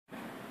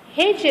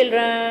Hey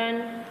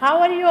children, how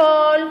are you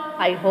all?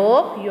 I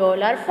hope you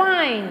all are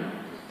fine.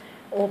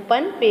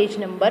 Open page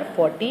number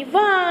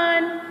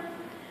 41.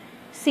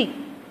 See,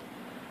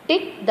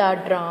 tick the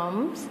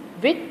drums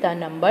with the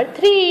number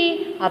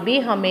 3. अभी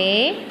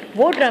हमें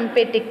वो drum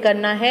पे टिक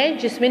करना है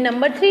जिसमें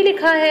number 3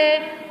 लिखा है.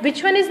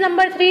 Which one is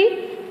number 3?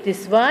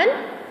 This one?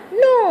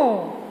 No.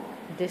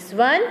 This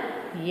one?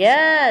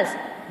 Yes.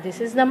 This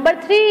is number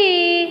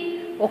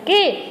 3.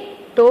 Okay.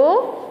 तो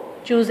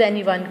choose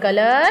any one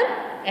color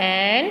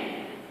and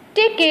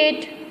take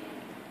it.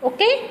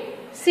 Okay,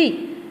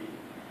 see,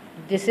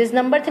 this is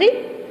number 3.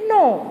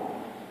 No,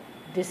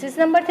 this is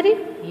number 3.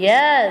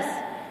 Yes,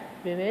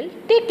 we will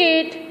take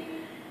it.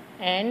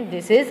 And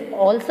this is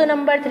also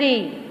number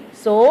 3,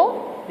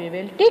 so we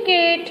will take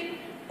it.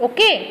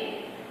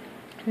 Okay,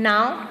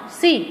 now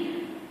see,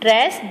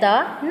 trace the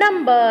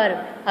number.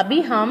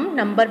 अभी हम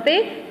number पे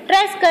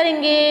trace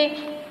करेंगे.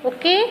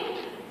 Okay,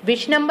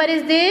 which number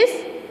is this?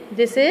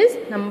 This is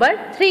number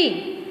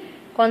 3.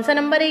 कौन सा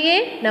number है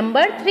ये?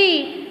 Number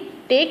 3.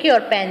 Take your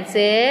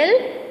pencil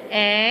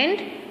and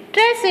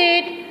trace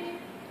it.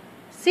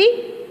 C,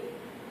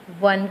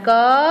 1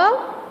 curve,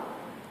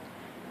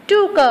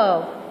 2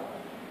 curve,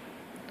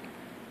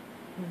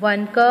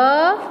 1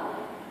 curve,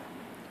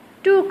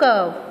 2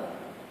 curve.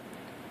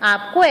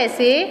 आपको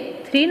ऐसे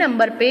 3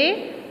 नंबर पे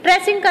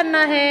ट्रेसिंग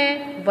करना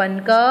है. 1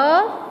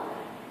 कर्व,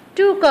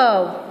 2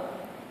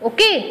 कर्व.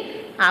 ओके,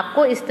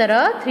 आपको इस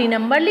तरह 3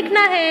 नंबर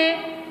लिखना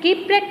है.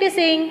 Keep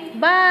practicing.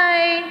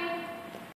 Bye.